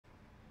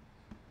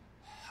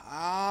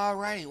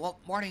Alrighty, well,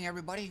 morning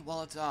everybody.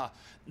 Well, it's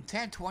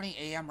 10:20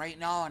 a.m. right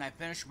now, and I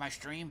finished my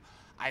stream.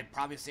 I'd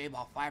probably say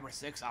about 5 or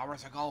 6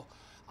 hours ago.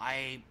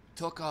 I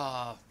took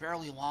a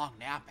fairly long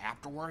nap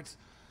afterwards,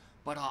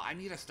 but I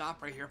need to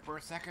stop right here for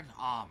a second.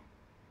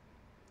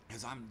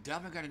 Because I'm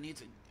definitely gonna need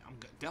to.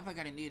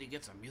 Definitely gonna need to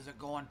get some music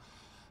going.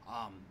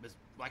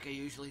 Like I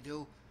usually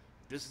do.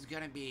 This is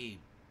gonna be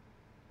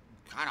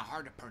kind of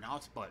hard to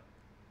pronounce, but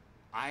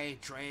I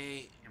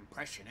Tre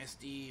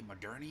Impressionisti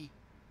Moderni.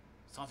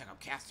 Sounds like I'm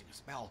casting a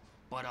spell,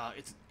 but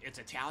it's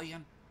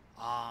Italian.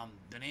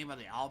 The name of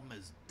the album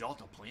is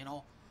Delta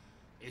Plano.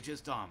 It's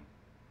just yeah,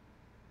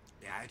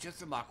 it's just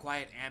some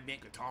quiet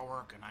ambient guitar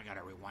work, and I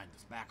gotta rewind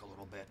this back a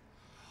little bit.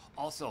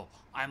 Also,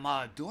 I'm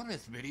doing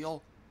this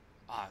video.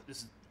 This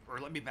is, or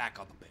let me back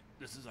up a bit.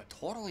 This is a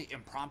totally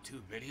impromptu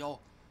video.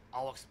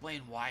 I'll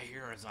explain why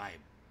here as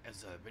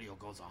the video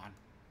goes on.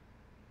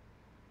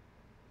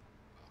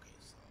 Okay,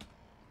 so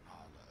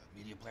the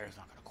media player is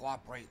not gonna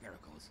cooperate. There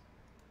it goes.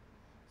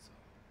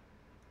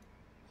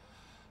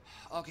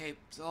 Okay,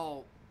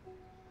 so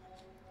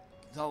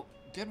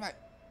did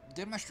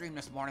my stream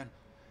this morning,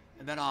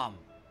 and then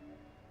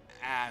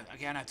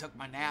again I took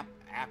my nap.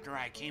 After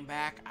I came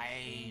back,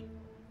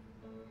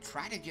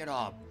 tried to get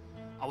I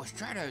was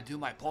trying to do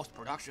my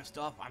post-production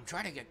stuff. I'm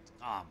trying to get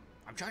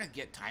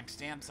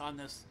timestamps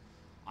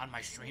on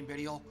my stream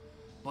video,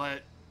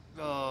 but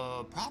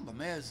the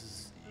problem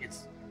is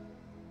it's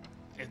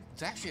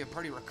actually a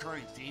pretty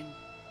recurring theme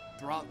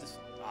throughout this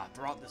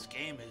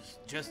game. Is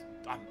just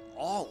I'm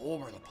all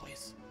over the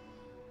place.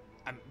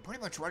 I'm pretty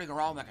much running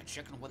around like a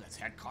chicken with its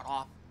head cut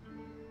off.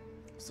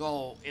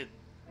 So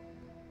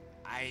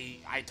I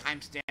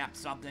timestamp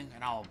something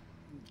and I'll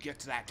get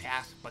to that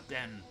task, but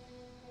then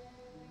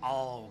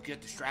I'll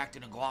get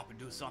distracted and go off and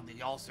do something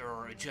else,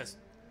 or it just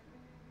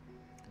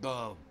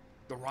the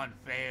run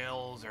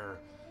fails, or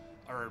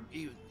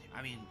even,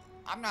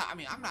 I'm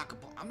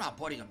not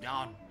putting them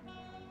down,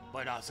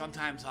 but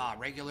sometimes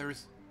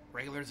regulars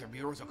or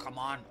viewers will come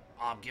on,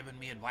 giving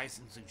me advice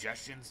and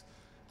suggestions.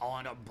 I'll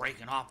end up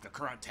breaking off the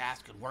current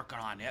task and working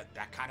on it,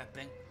 that kind of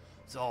thing.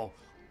 So,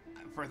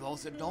 for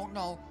those that don't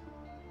know,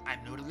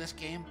 I'm new to this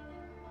game.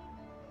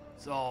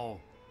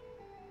 So,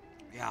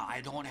 yeah,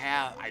 I don't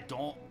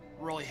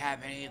really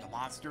have any of the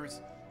monsters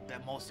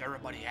that most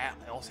everybody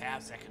else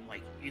has that can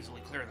like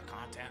easily clear the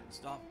content and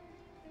stuff.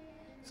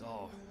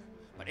 So,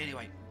 but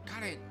anyway,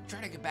 kind of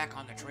trying to get back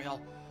on the trail.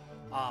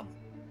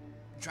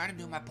 Trying to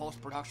do my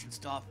post-production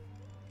stuff.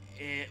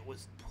 It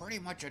was pretty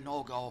much a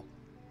no-go,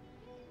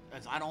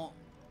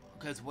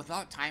 because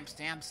without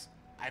timestamps,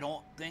 I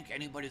don't think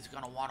anybody's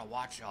gonna want to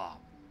watch. I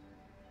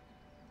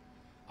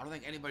don't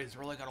think anybody's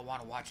really gonna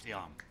want to watch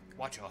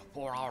watch a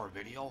 4-hour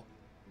video.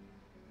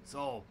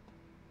 So,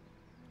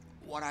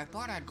 what I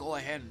thought I'd go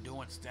ahead and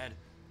do instead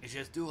is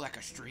just do like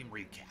a stream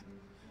recap,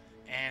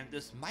 and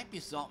this might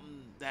be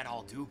something that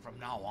I'll do from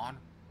now on,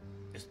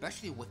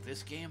 especially with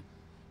this game.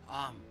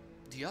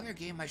 The other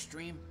game I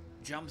stream,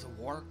 Gems of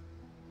War.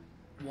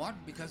 One,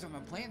 because I've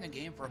been playing the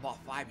game for about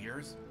 5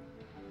 years.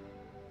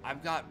 I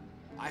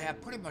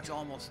have pretty much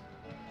almost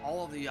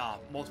all of the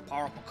most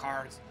powerful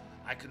cards.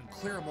 I can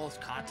clear most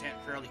content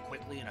fairly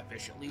quickly and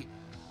efficiently.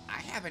 I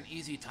have an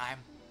easy time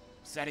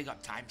setting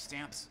up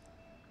timestamps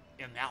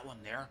in that one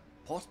there.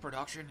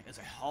 Post-production is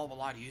a hell of a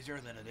lot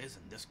easier than it is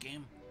in this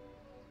game.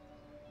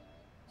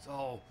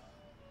 So,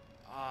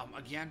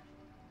 again,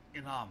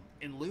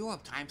 in lieu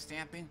of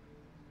timestamping,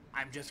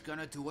 I'm just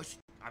gonna do a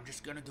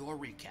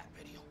recap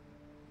video.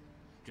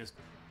 Just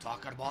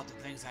talking about the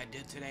things I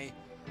did today,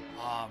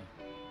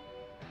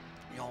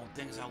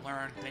 things I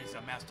learned, things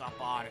I messed up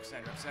on,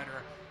 etc.,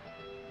 etc.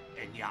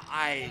 And yeah,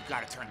 I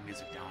gotta turn the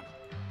music down.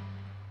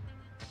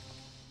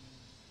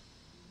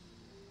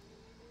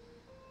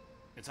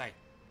 It's like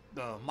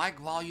the mic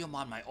volume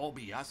on my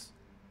OBS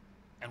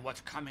and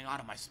what's coming out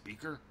of my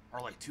speaker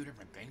are like two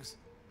different things.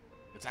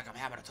 It's like I'm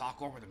having to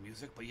talk over the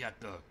music, but yet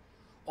the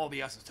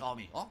OBS is telling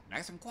me, oh,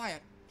 nice and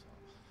quiet.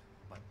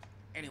 But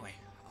anyway,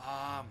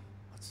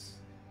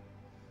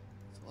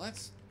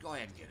 let's go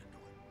ahead and get into it.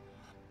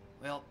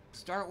 Well, to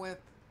start with,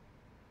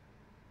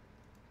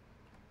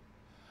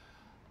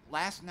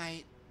 last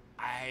night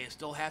I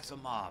still had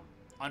some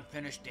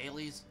unfinished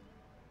dailies.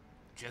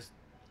 Just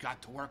got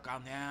to work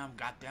on them,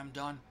 got them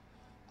done.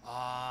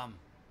 I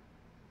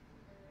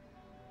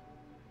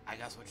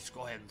guess we'll just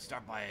go ahead and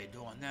start by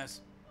doing this.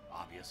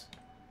 Obvious.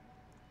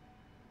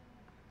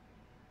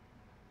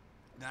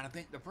 Then I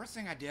think the first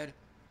thing I did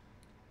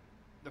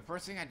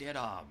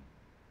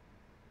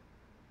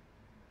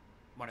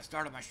when I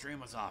started my stream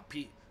was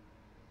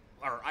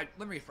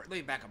let me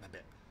back up a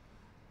bit.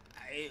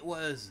 It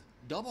was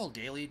double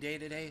daily day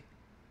today.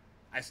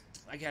 I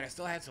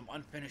still had some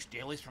unfinished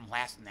dailies from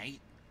last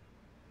night.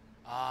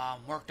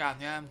 Worked on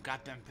them,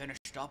 got them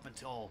finished up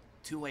until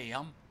 2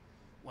 a.m.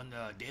 when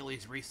the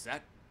dailies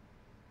reset.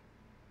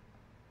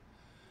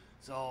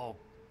 So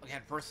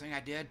again, first thing I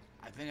did,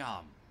 I think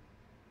I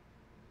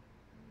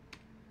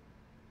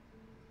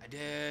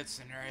did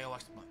scenario.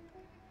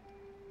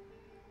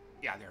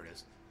 Yeah, there it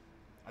is.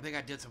 I think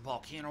I did some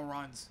volcano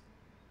runs.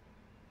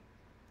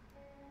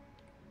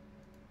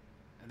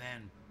 and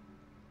then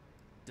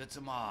did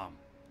some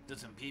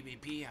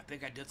PvP. I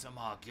think I did some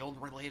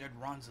guild related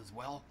runs as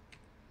well.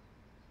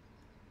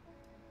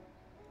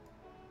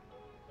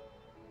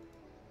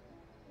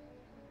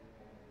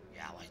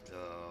 Yeah, like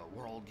the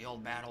World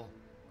Guild Battle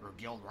or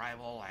Guild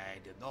Rival. I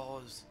did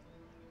those.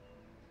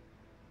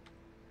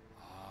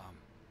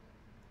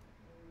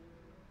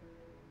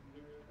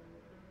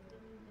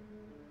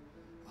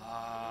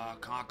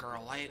 Conquer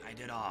a Light. I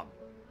did I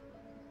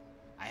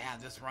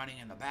had this running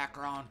in the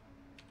background.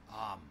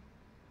 I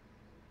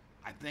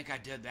think I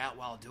did that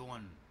while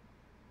doing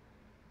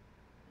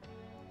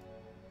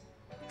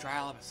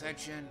Trial of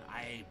Ascension.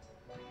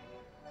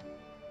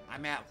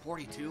 I'm at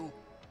 42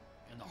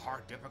 in the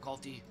hard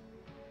difficulty.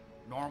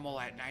 Normal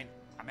at 9.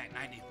 I'm at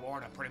 94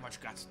 and I pretty much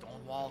got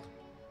stonewalled.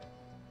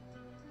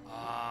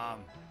 I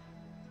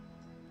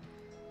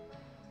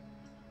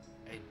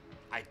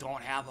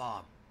don't have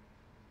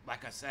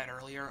like I said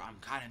earlier, I'm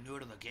kind of new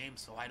to the game,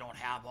 so I don't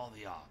have all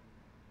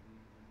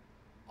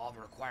the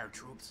required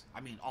troops.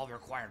 I mean, all the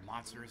required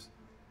monsters.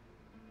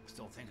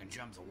 Still thinking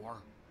Gems of War.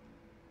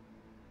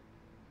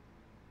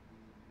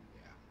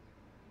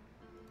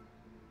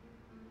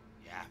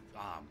 Yeah.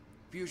 Yeah.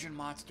 Fusion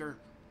monster.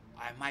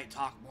 I might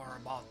talk more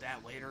about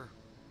that later.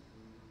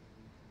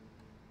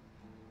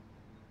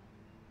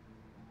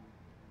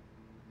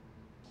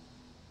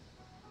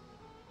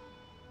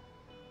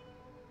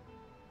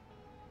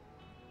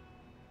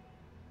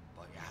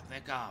 But yeah,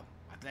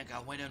 I think I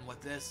went in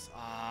with this.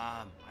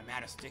 I'm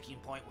at a sticking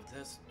point with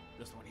this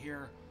one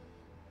here.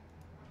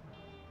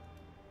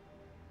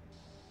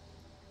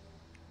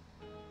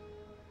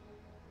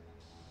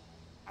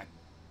 I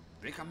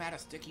think I'm at a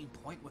sticking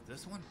point with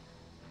this one.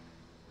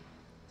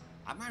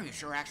 I'm not even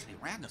sure I actually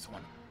ran this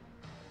one.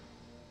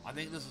 I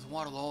think this is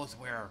one of those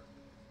where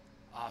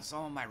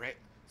some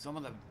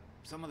of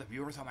the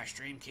viewers on my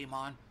stream came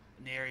on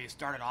and they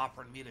started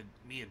offering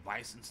me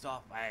advice and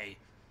stuff. I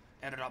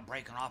ended up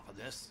breaking off of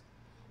this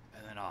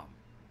and then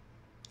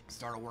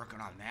started working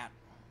on that.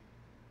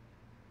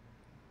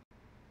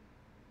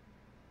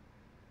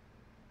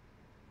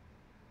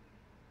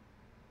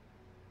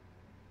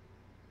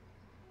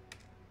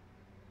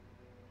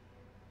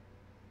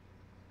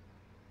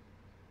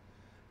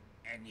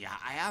 And yeah,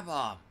 I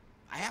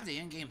have the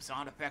in-game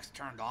sound effects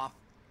turned off.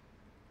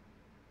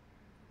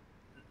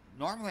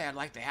 Normally I'd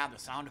like to have the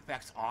sound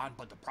effects on,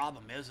 but the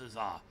problem is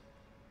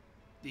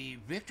the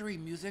victory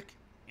music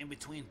in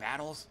between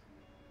battles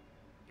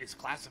is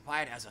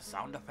classified as a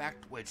sound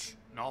effect, which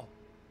no,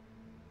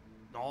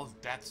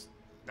 that's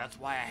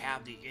why I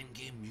have the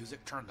in-game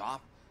music turned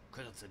off,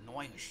 because it's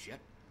annoying as shit.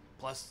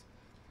 Plus,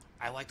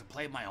 I like to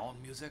play my own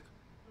music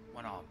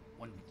when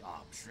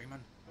streaming.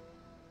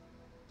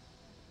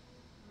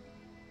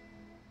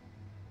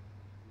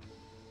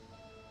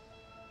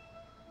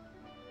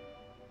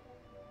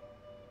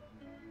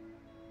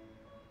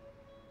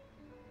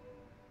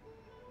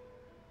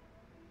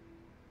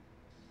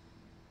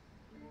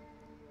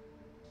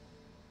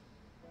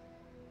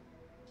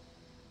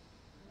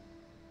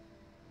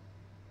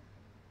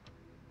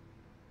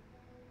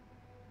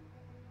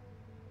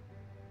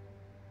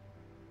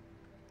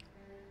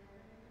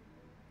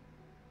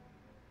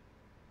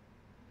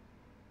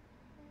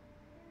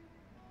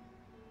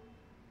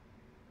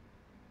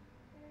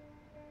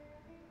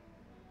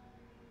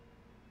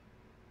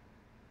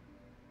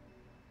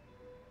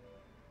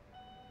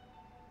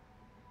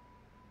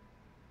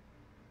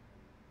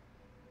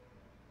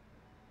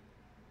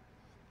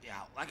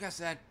 Yeah, like I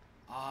said,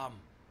 I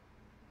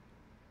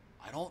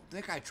don't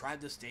think I tried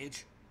this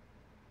stage.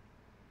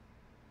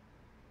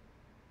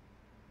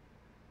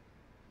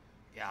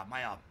 Yeah,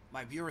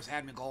 my viewers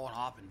had me going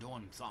off and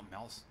doing something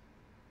else.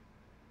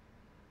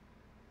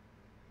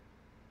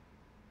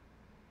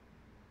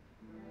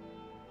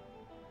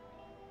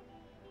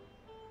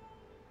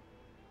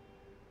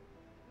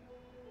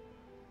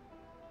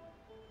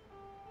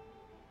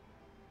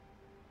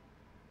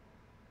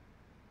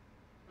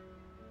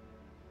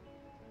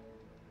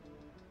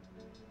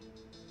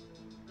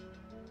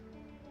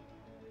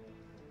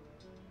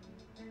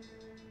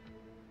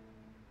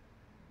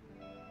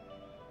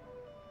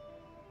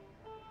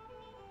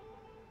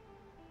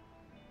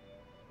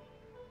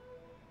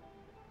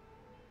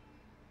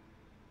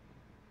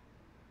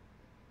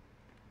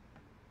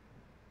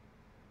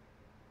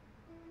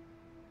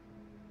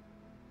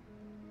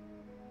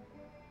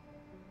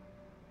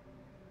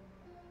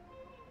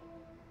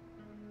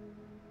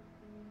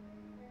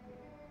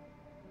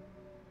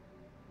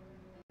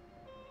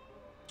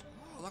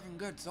 Oh, looking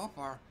good so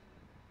far.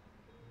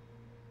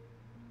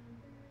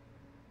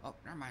 Oh,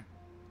 never mind.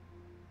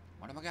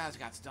 One of my guys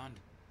got stunned.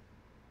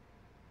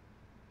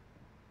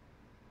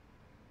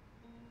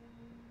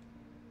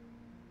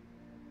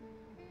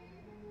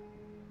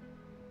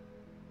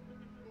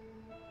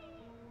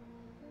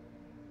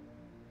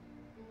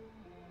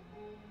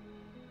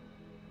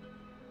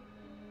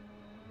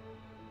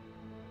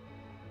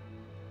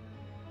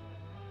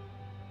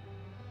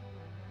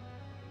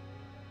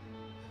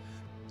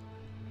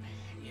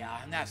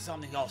 Yeah, and that's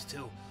something else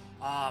too.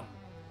 I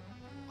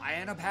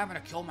end up having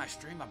to kill my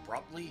stream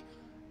abruptly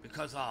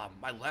because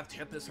my left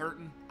hip is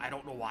hurting. I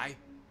don't know why.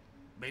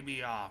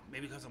 Maybe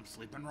because I'm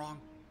sleeping wrong.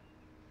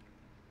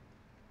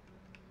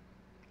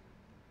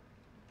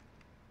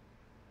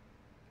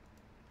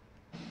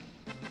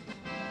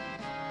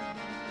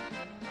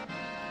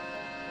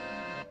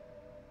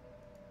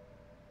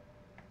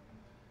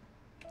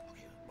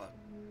 Okay, but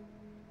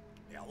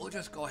yeah, we'll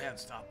just go ahead and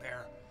stop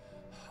there.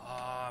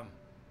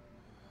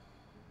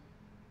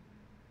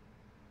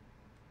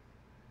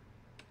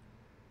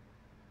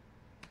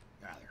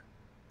 Rather.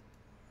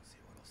 Let's see,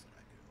 what else did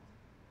I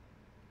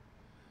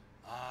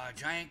do?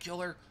 Giant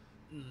killer.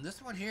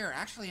 This one here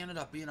actually ended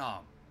up being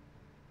I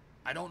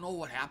don't know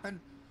what happened,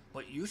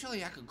 but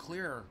usually I can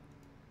clear.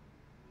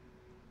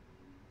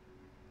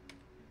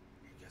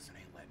 I guess it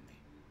ain't letting me.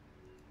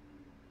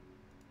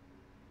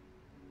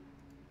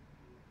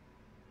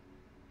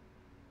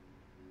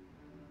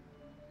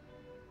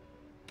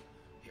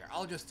 Here,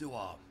 I'll just do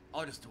a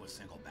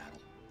single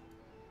battle.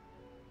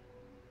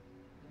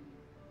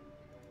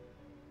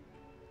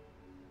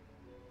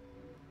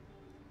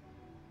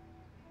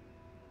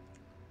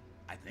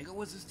 I think it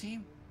was his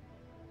team.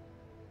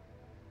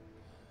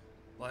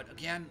 But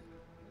again,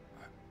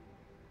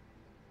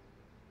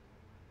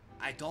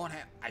 I don't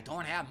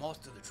have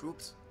most of the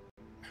troops.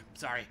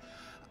 Sorry.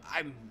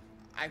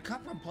 I've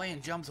come from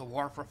playing Gems of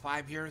War for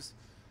 5 years,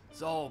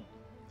 so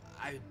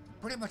I've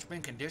pretty much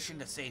been conditioned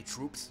to say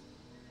troops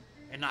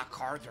and not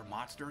cards or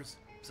monsters.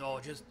 So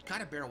just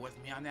kind of bear with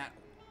me on that.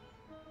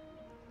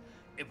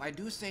 If I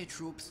do say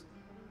troops,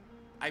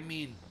 I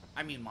mean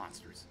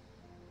monsters.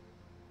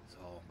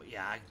 So, but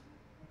yeah, I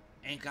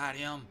ain't got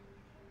him.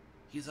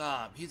 He's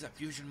a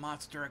fusion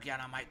monster. Again,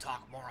 I might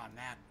talk more on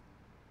that.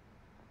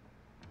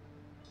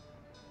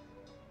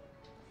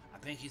 I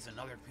think he's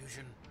another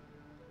fusion.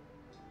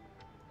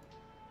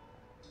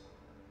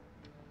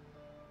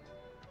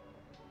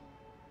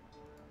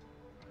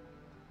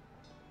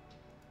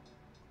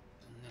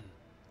 And then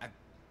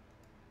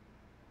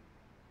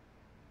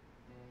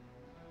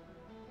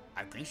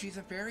I think she's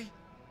a fairy.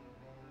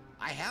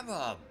 I have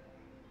a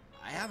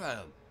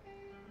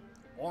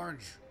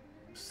orange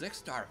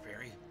 6-star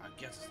fairy. I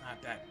guess it's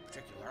not that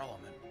particular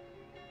element.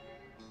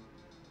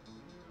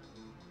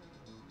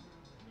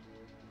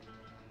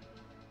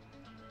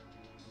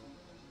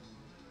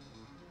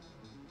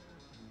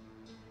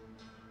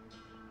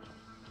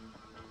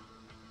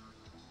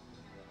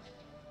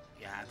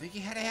 Yeah, I think he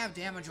had to have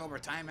damage over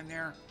time in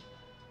there.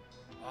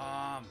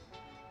 Yeah,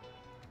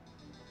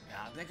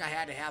 I think I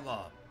had to have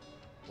a...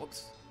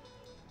 Whoops.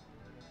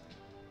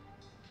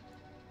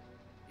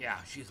 Yeah,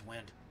 she's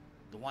wind.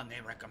 The one they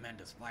recommend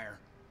is fire.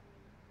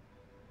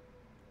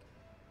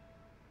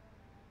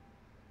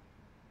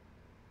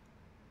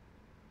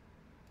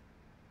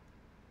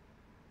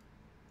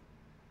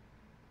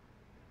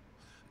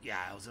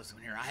 Yeah, it was this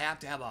one here. I have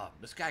to have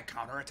this guy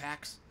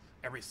counterattacks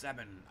every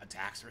 7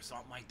 attacks or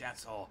something like that,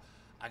 so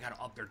I gotta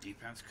up their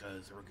defense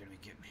because we're gonna be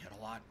getting hit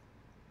a lot.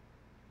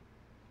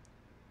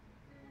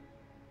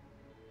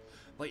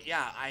 But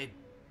yeah,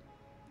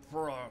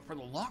 for the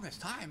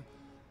longest time,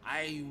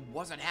 I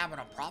wasn't having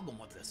a problem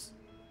with this.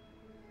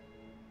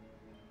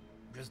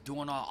 Just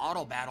doing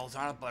auto battles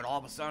on it, but all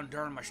of a sudden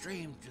during my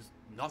stream, just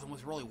nothing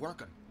was really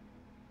working.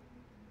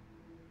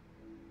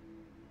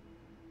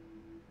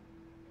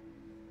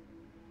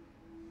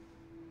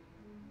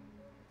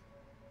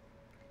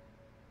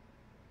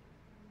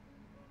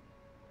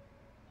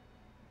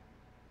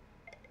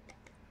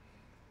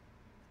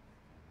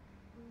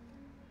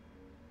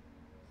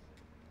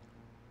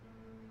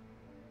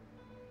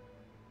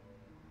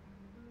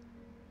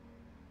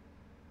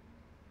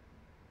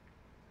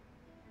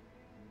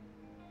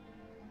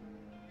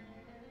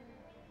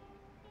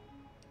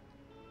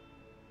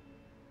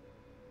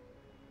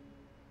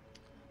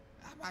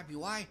 That might be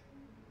why.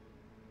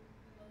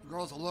 The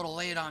girl's a little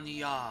late on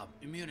the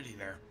immunity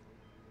there.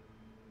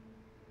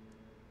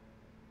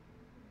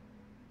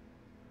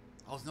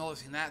 I was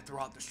noticing that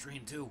throughout the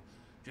stream too.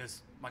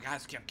 Just my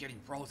guys kept getting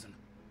frozen.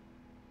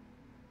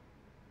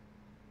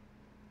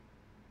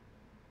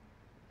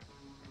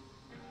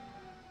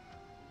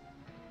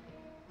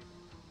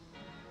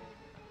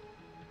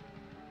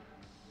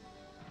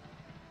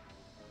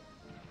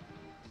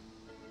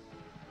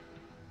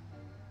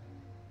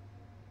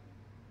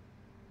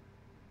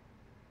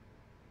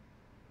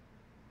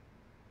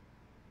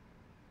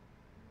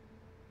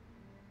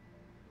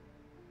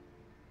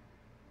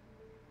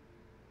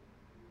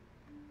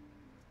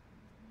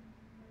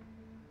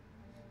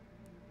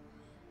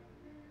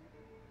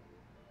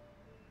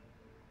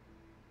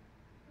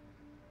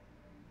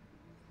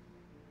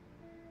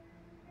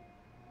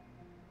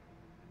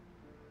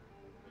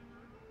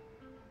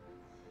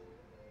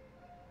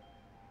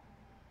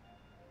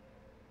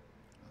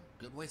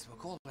 Good waste of a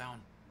cooldown.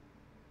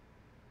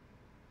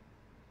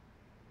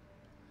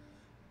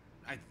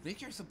 I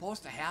think you're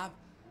supposed to have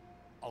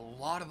a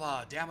lot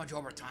of damage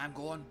over time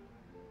going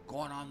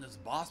on this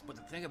boss, but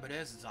the thing of it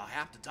is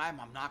half the time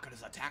I'm knocking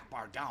his attack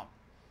bar down.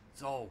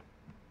 So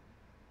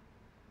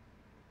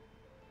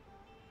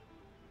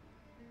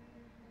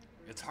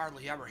it's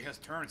hardly ever his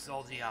turn,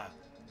 so the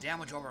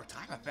damage over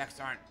time effects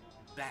aren't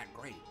that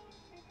great.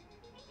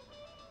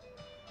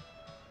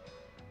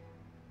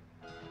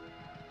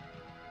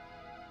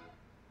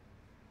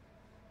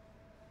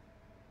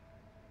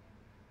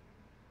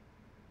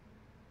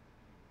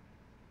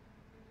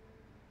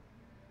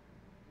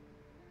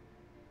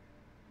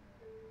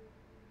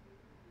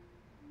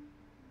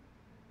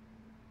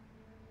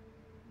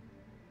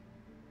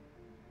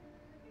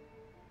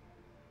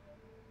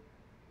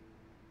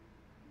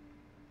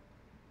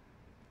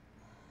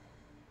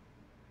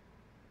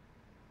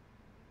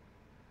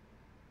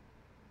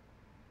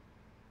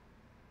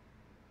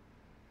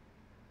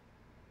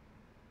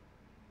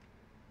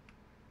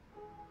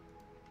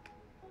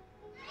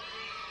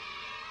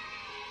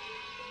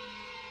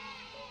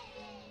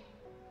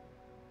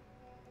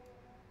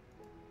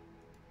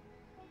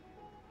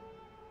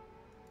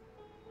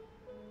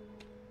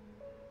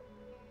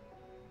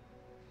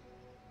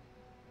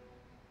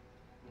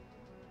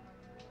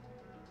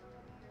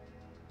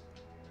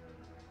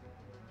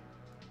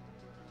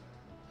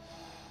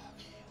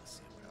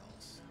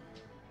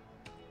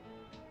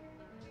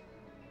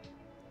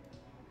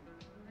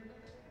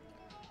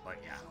 But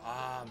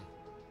yeah,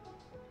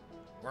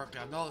 worked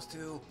on those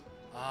two.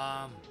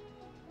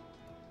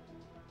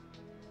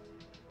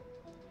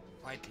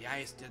 Fight the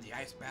ice, did the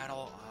ice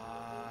battle.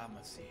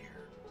 Let's see here.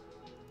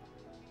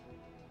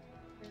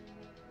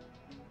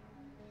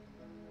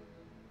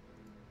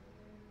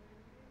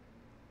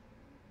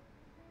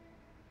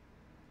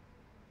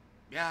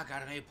 Yeah,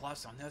 got an A+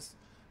 on this.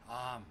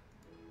 Not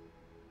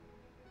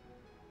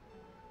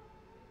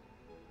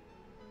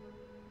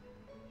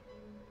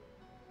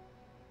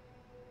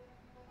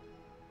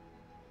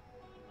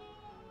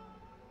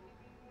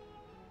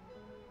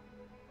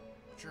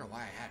sure why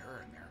I had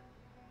her in there.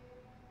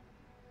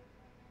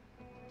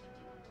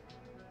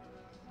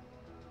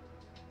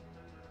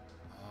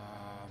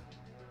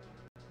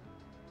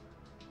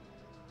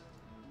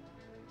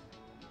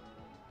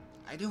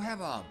 I do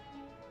have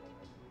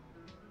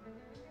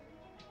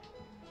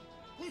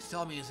please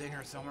tell me he's in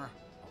here somewhere.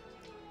 Oh,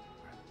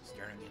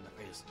 staring me in the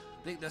face.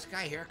 Think this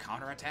guy here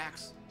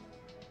counterattacks?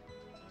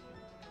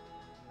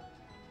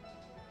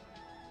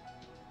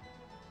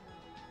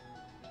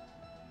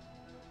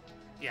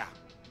 Yeah.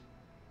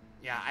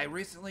 Yeah, I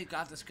recently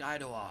got this guy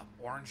to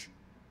orange.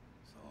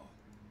 So.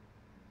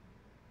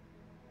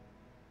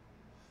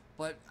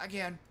 But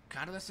again,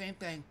 kind of the same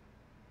thing.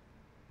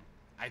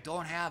 I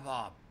don't have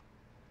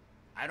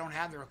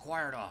the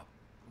required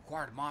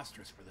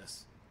monsters for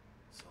this.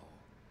 So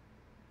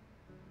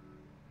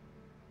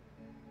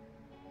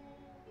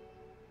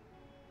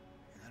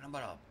and then I'm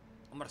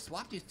gonna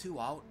swap these two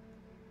out.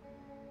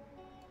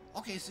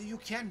 Okay, so you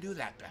can do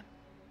that then.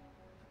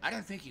 I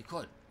didn't think you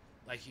could.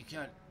 Like you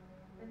can't.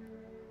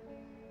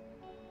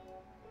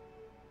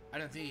 I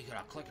didn't think you could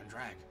click and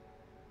drag.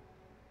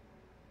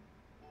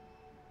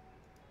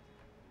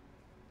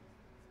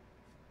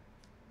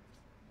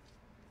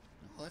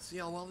 Let's see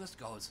how well this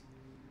goes.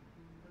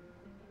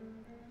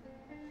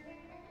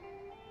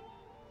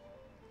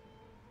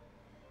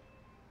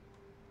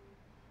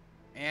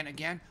 And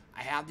again,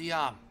 I have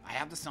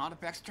the sound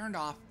effects turned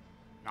off,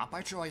 not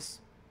by choice.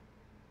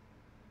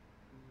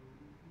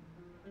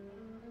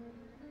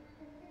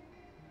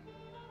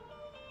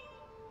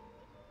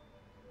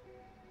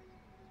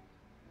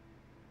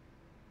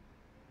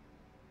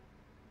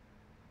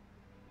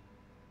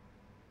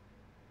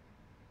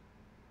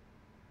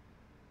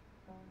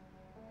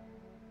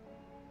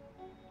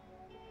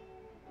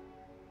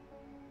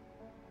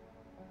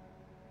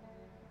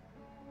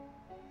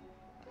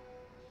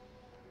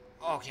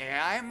 Okay,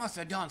 I must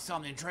have done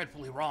something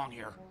dreadfully wrong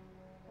here.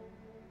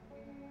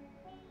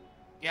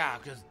 Yeah,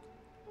 because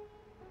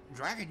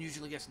Dragon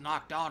usually gets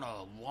knocked down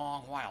a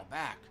long while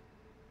back.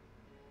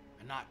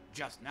 And not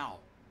just now.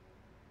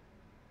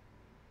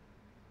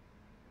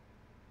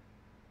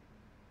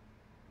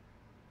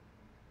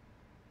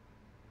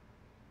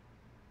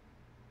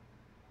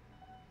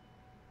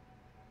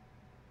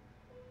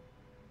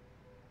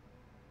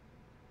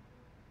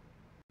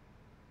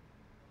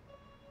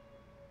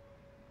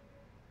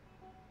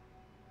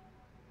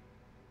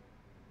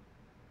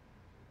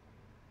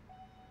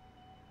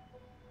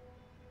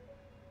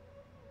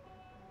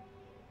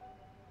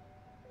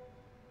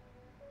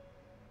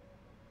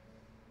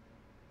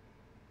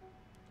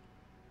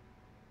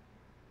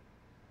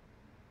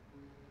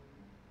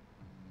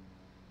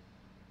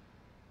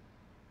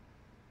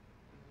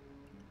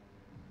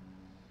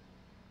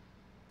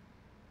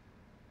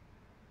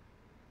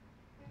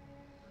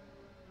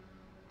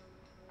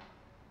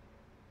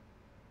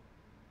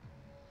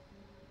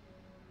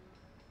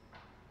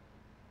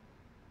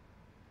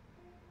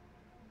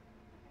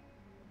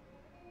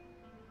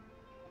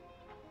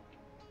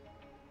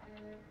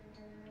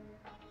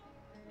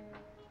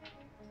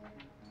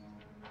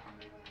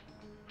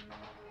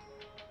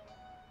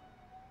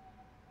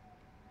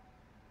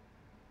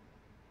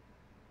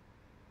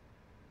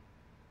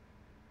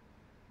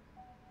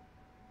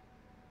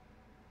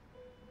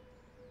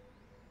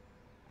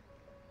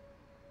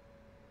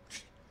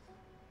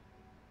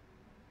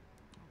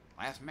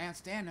 Last man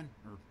standing.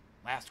 Or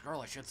Last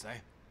girl, I should say.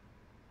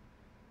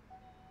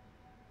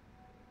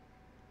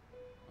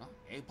 Well,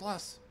 A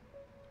plus.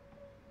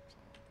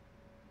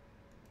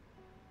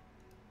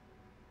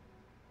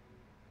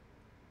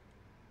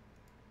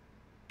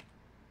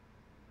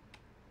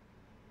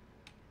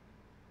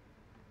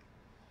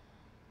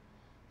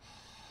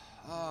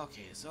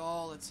 Okay,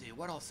 so let's see.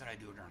 What else did I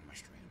do during my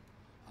stream?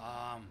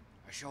 I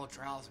showed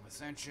Trials of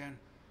Ascension.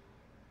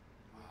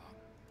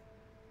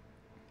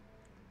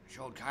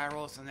 Showed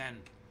Kairos, and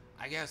then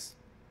I guess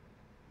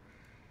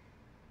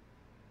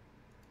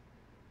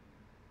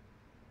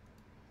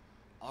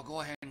I'll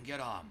go ahead and get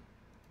I'll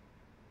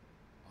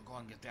go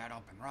ahead and get that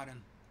up and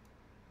running.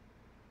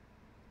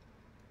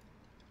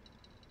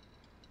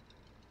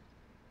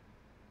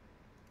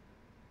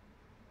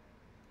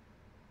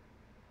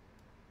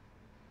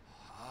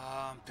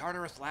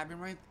 Tartarus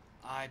Labyrinth.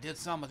 I did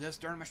some of this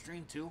during my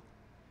stream too.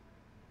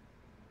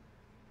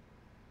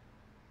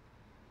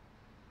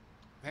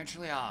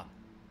 Eventually, I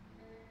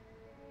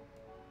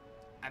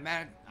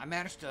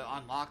managed to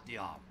unlock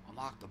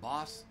the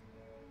boss.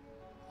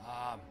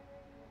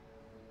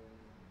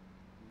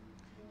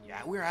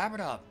 Yeah, we were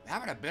having a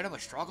bit of a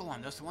struggle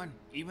on this one,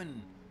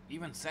 even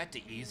set to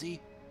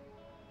easy.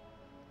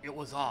 It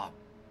was I'm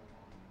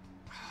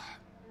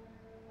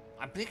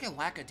thinking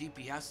lack of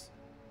DPS.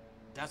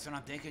 That's what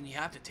I'm thinking. You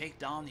have to take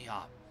down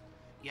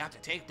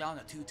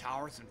the two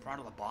towers in front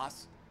of the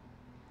boss,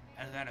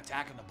 and then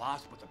attacking the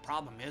boss. But the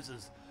problem is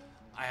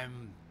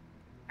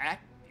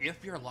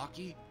if you're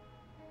lucky,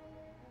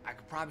 I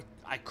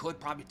could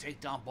probably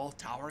take down both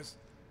towers,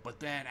 but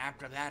then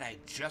after that I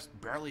just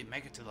barely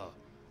make it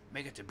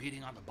to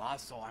beating on the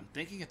boss. So I'm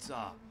thinking it's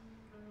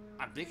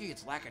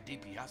lack of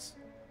DPS.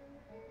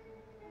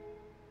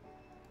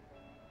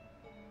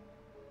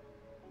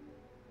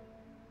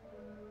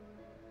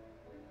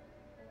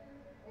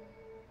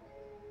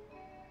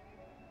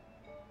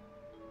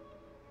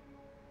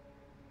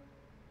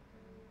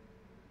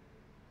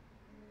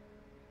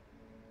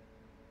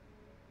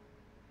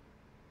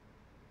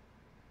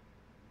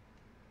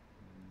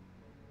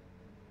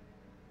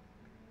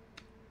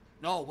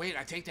 No, wait,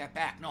 I take that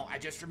back. No, I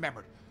just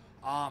remembered.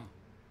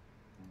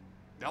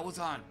 That was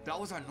on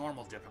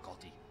normal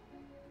difficulty.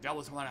 That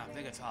was when I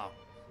think I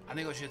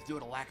was just due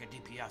to lack of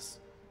DPS.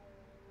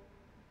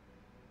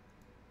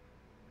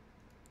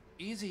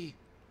 Easy,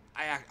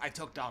 I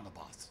took down the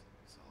boss.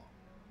 So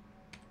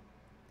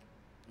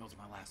that was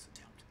my last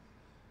attempt.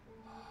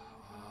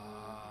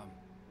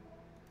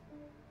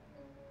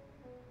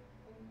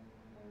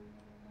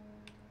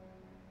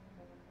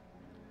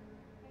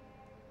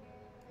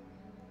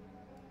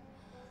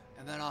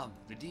 And then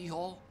the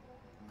D-hole.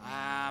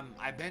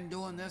 I've been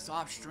doing this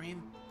off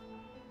stream.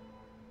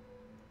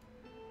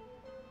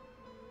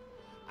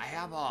 I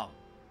have all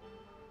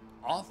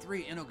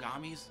 3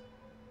 Inogamis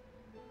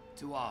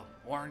to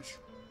Orange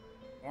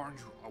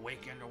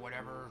Awakened or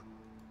whatever.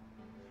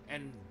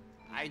 And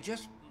I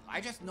just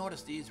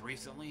noticed these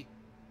recently.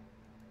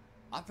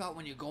 I thought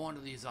when you go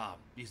into these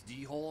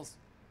D-holes,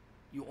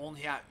 you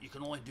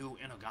can only do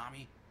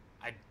Inogami.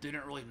 I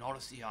didn't really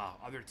notice the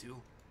other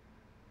 2.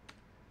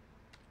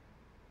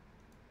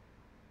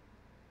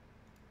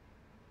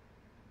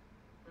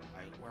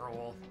 Like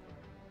werewolf,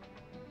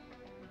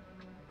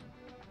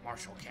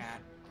 martial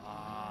cat,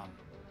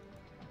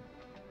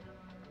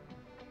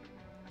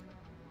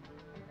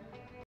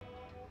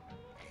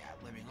 yeah,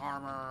 living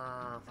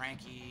armor,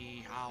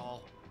 Frankie,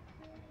 Howl,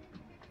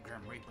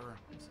 Grim Reaper.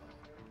 So.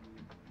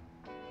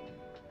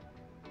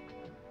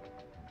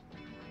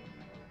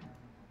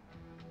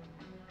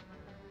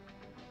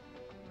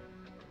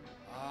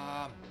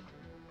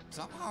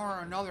 Somehow or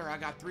another, I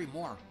got 3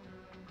 more.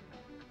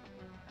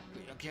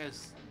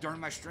 Because during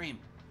my stream,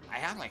 I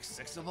had like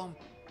 6 of them.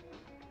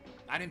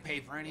 I didn't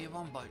pay for any of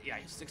them, but yeah,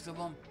 6 of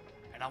them,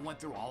 and I went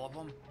through all of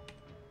them.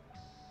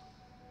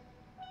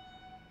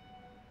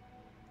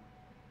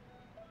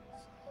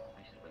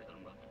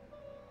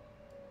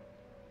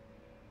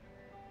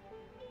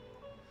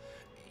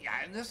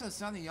 Yeah, and this is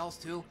something else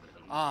too.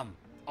 A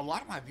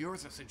lot of my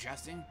viewers are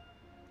suggesting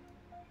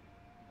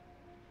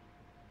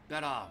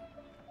that I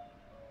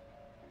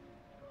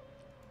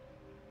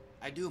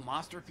do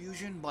Monster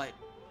Fusion, but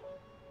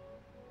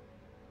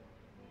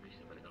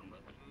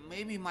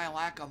maybe my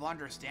lack of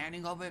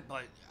understanding of it,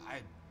 but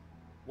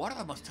one of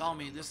them was telling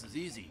me this is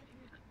easy.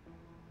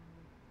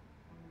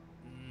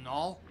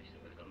 No.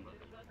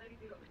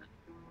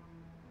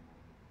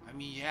 I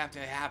mean, you have to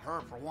have her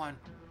for one.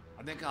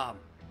 I think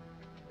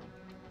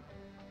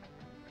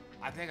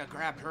I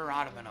grabbed her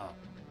out of an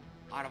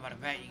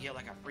event. You get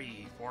like a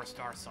free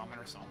 4-star summon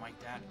or something like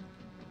that.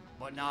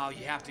 But now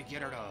you have to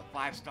get her to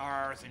 5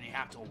 stars, and you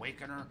have to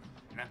awaken her,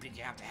 and I think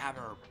you have to have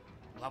her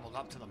leveled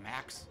up to the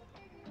max.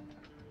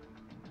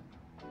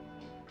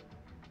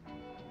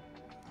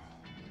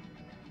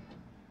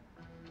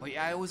 But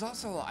yeah, it was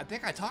also, I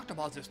think I talked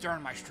about this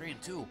during my stream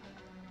too.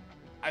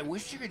 I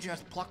wish you could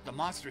just pluck the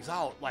monsters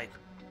out, like,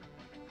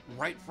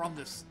 right from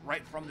this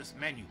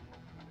menu.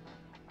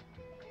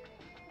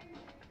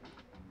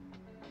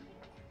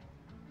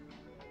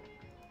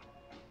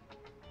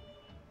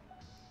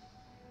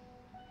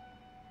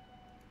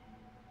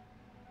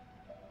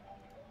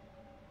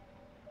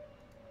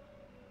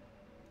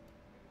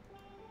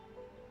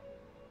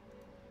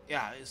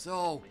 Yeah,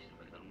 so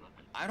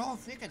I don't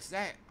think it's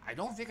that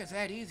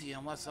easy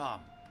unless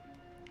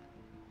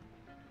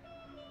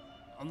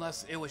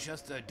it was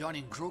just a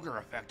Dunning-Kruger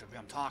effect of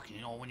him talking.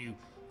 You know, when you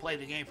play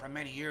the game for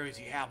many years,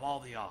 you have all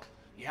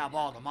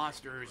the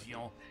monsters. You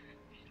know,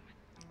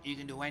 you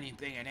can do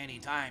anything at any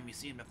time. You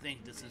seem to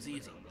think this is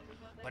easy,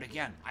 but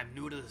again, I'm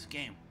new to this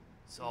game,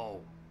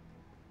 so.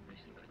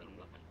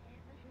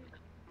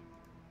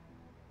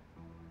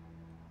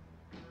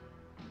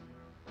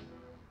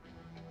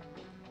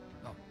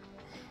 No,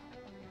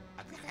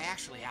 I think I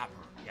actually have her.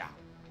 Yeah,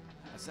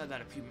 I said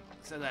that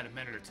a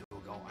minute or two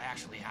ago. I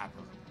actually have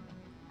her.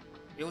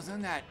 It was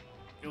in that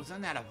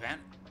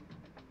event.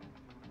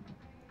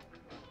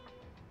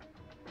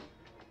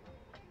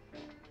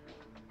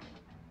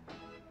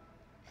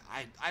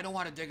 I don't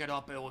want to dig it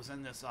up. It was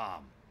in this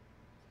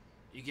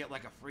you get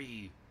like a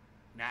free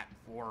Nat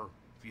 4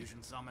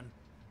 fusion summon.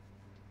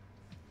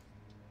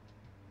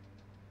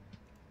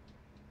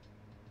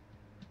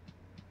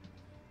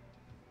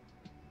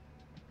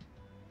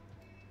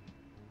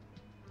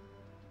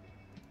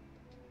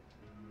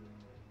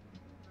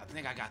 I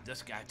think I got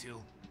this guy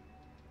too.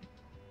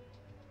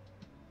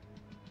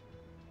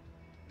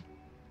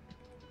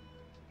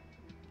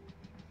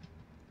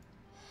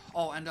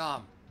 Oh, and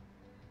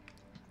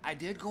I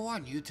did go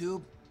on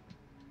YouTube,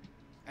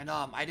 and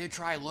I did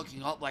try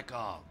looking up like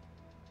I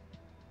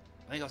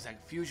think it was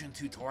like fusion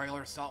tutorial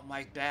or something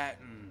like that,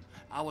 and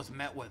I was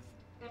met with.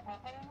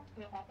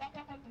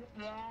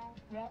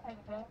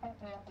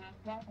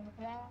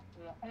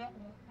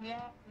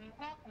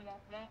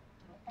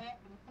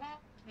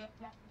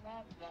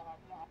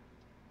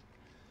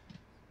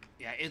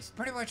 Yeah, it's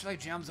pretty much like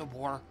Gems of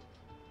War.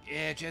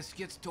 It just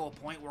gets to a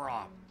point where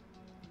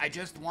I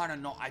just want to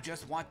know. I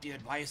just want the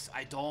advice.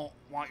 I don't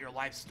want your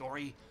life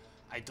story.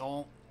 I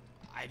don't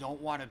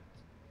want to.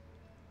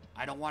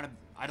 I don't want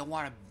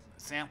to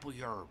sample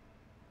your.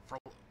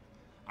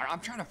 I'm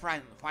trying to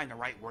find the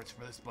right words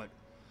for this, but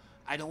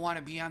I don't want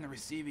to be on the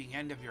receiving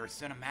end of your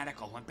cinematic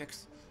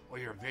Olympics or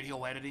your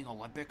video editing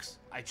Olympics.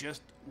 I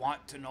just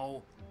want to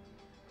know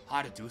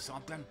how to do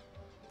something.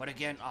 But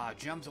again,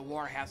 Gems of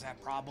War has that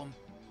problem.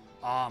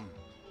 I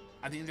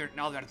think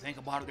now that I think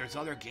about it, there's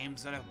other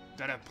games that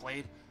I've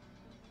played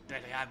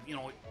that have, you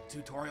know,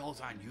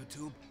 tutorials on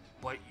YouTube,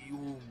 but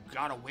you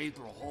gotta wade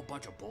through a whole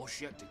bunch of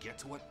bullshit to get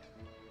to it.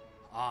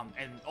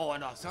 And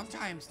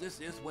sometimes this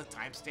is with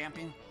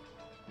timestamping.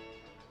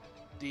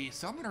 The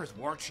Summoner's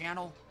War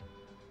channel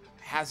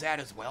has that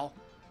as well.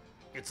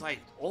 It's like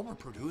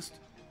overproduced.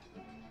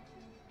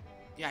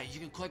 Yeah, you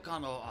can click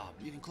on the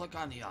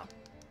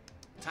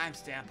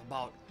timestamp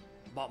about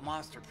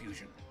Monster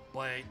Fusion,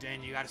 but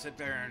then you gotta sit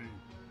there and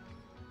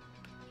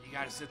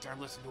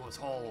listen to his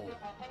whole.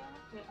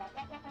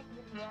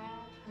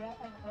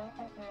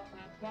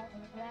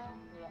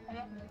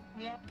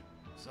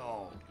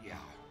 So yeah.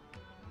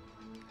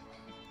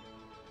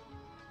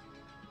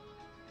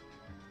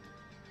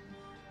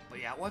 But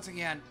yeah, once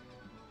again,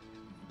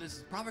 this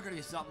is probably going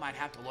to be something I'd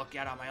have to look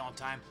at on my own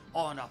time.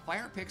 Oh, and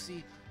Fire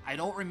Pixie, I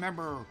don't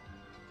remember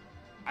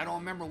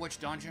which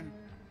dungeon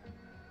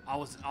I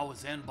was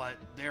in, but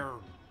they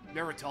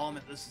were telling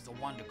me this is the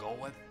one to go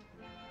with,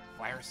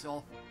 Fire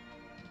Sylph.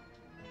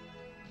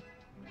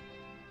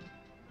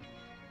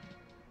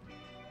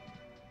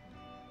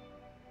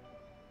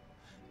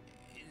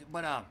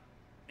 But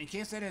in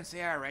case I didn't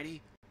say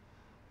already,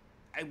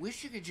 I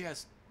wish you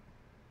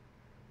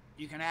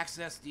can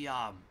access the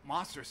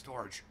monster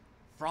storage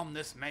from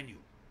this menu.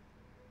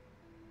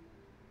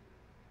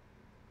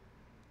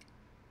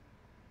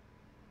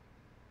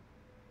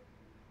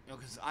 You know,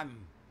 because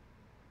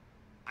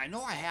I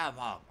know I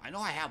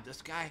have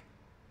this guy.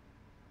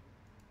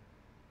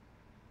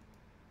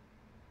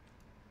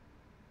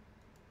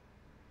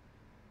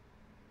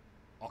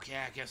 Okay,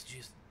 I guess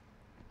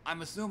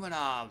I'm assuming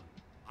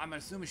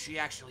she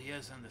actually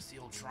is in the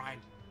sealed shrine.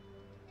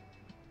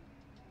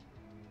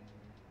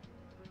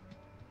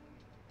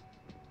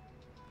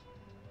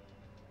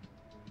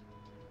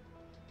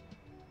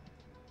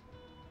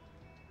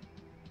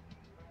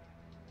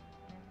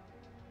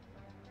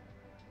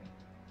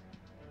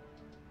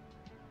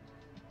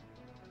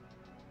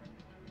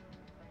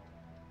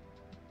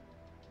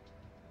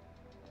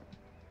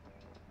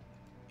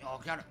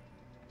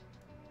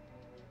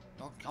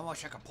 I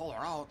wish I could pull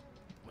her out.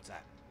 What's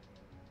that?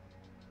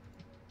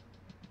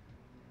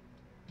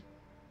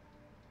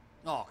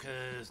 No,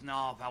 because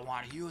now if I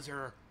want to use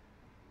her,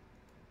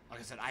 like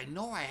I said, I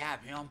know I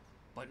have him,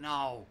 but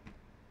now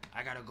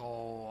I gotta go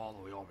all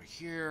the way over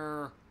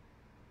here.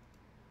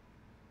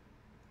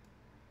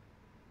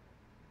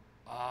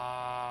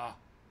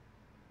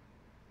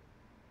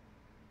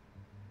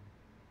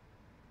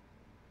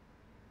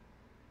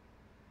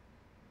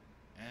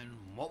 And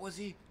what was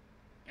he?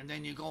 And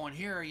then you go in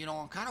here, you know,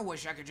 I kind of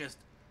wish I could just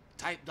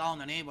type down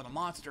the name of the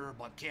monster,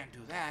 but can't do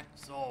that,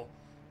 so.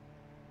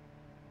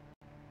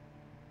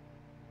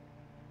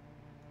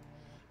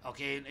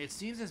 Okay, it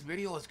seems this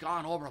video has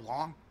gone over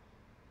long.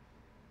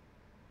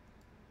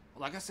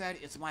 Like I said,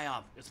 it's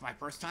my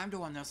first time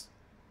doing this.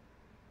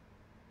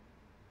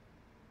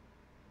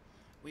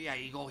 Well, yeah,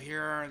 you go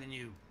here, and then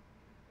you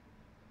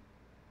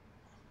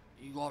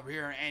go over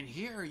here, and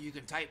here you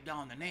can type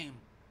down the name.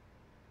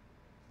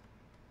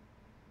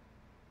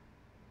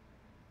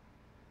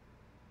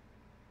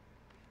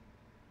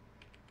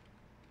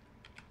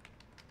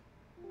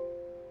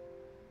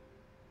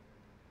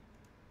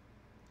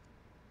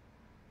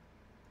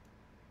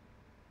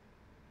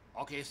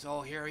 Okay,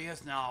 so here he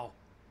is now.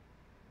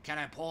 Can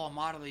I pull him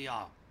out of the,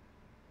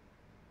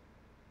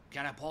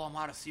 can I pull him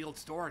out of sealed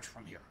storage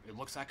from here? It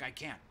looks like I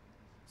can't.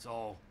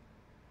 So,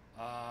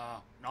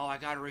 no, I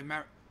gotta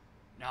remember.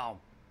 Now,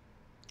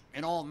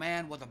 an old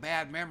man with a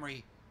bad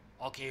memory.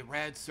 Okay,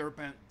 red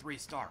serpent,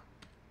 3-star.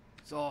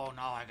 So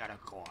now I gotta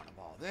go out of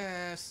all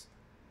this.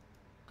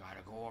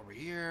 Gotta go over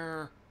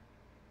here.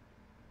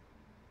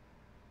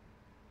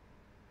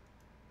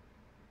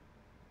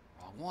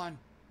 Wrong one.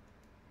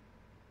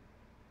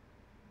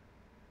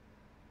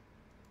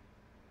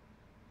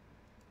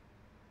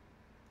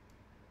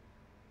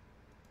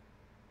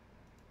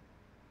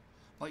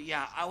 But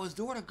yeah, I was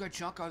doing a good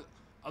chunk of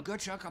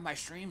my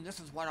stream. This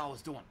is what I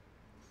was doing.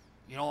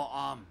 You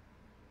know,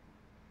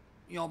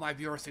 my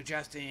viewer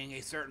suggesting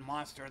a certain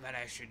monster that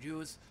I should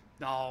use.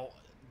 Now,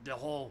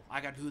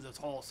 I gotta do this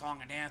whole song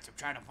and dance of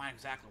trying to find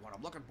exactly what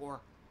I'm looking for.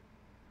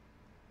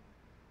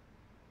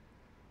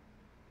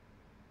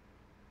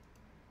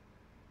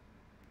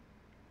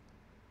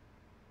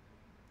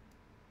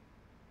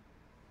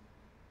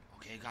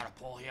 Okay, gotta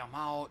pull him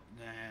out,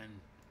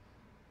 then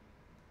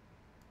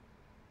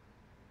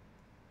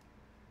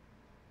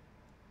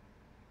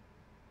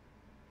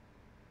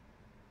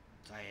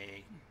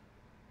say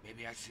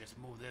maybe I should just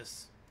move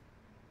this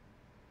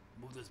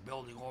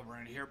building over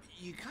in here.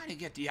 You kind of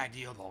get the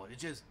idea though.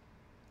 It's just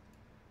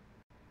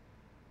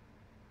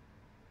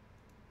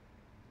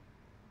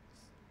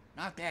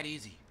not that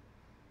easy.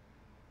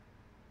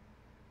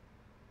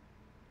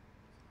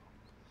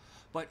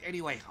 But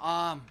anyway,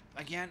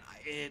 again,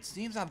 it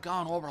seems I've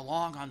gone over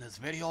long on this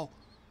video.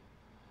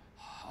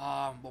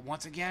 But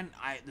once again,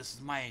 this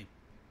is my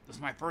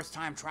first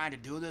time trying to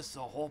do this,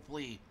 so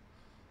hopefully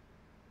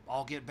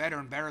I'll get better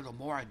and better the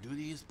more I do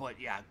these.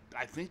 But yeah,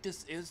 I think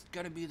this is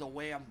gonna be the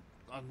way I'm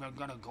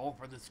gonna go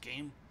for this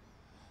game.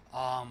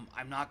 I'm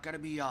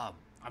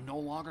no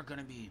longer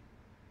gonna be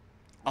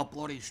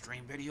uploading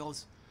stream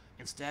videos.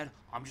 Instead,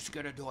 I'm just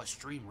gonna do a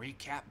stream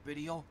recap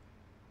video,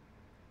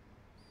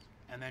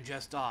 and then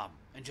just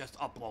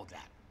upload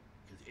that.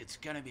 It's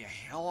gonna be a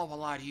hell of a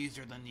lot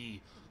easier than the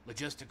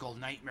logistical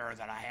nightmare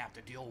that I have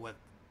to deal with,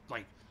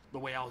 like the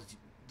way I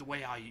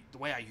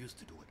used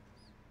to do it.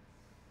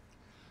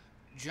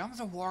 Gems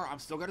of War, I'm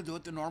still gonna do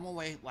it the normal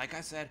way. Like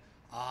I said,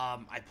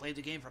 I played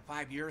the game for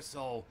 5 years,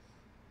 so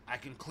I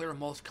can clear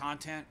most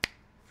content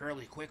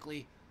fairly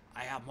quickly.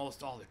 I have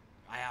most all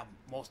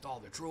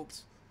the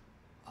troops.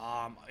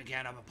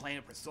 Again, I've been playing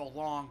it for so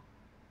long,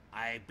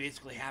 I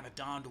basically have it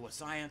down to a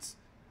science.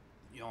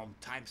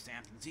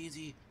 Timestamped and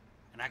easy,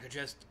 and I could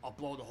just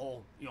upload the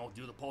whole,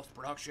 do the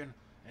post-production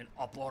and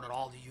upload it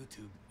all to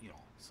YouTube,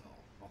 so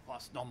no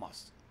fuss, no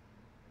must.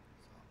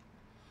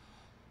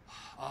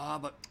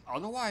 But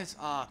otherwise,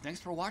 thanks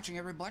for watching,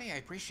 everybody. I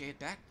appreciate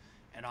that,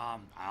 and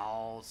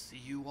I'll see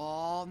you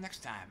all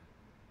next time.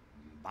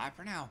 Bye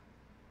for now.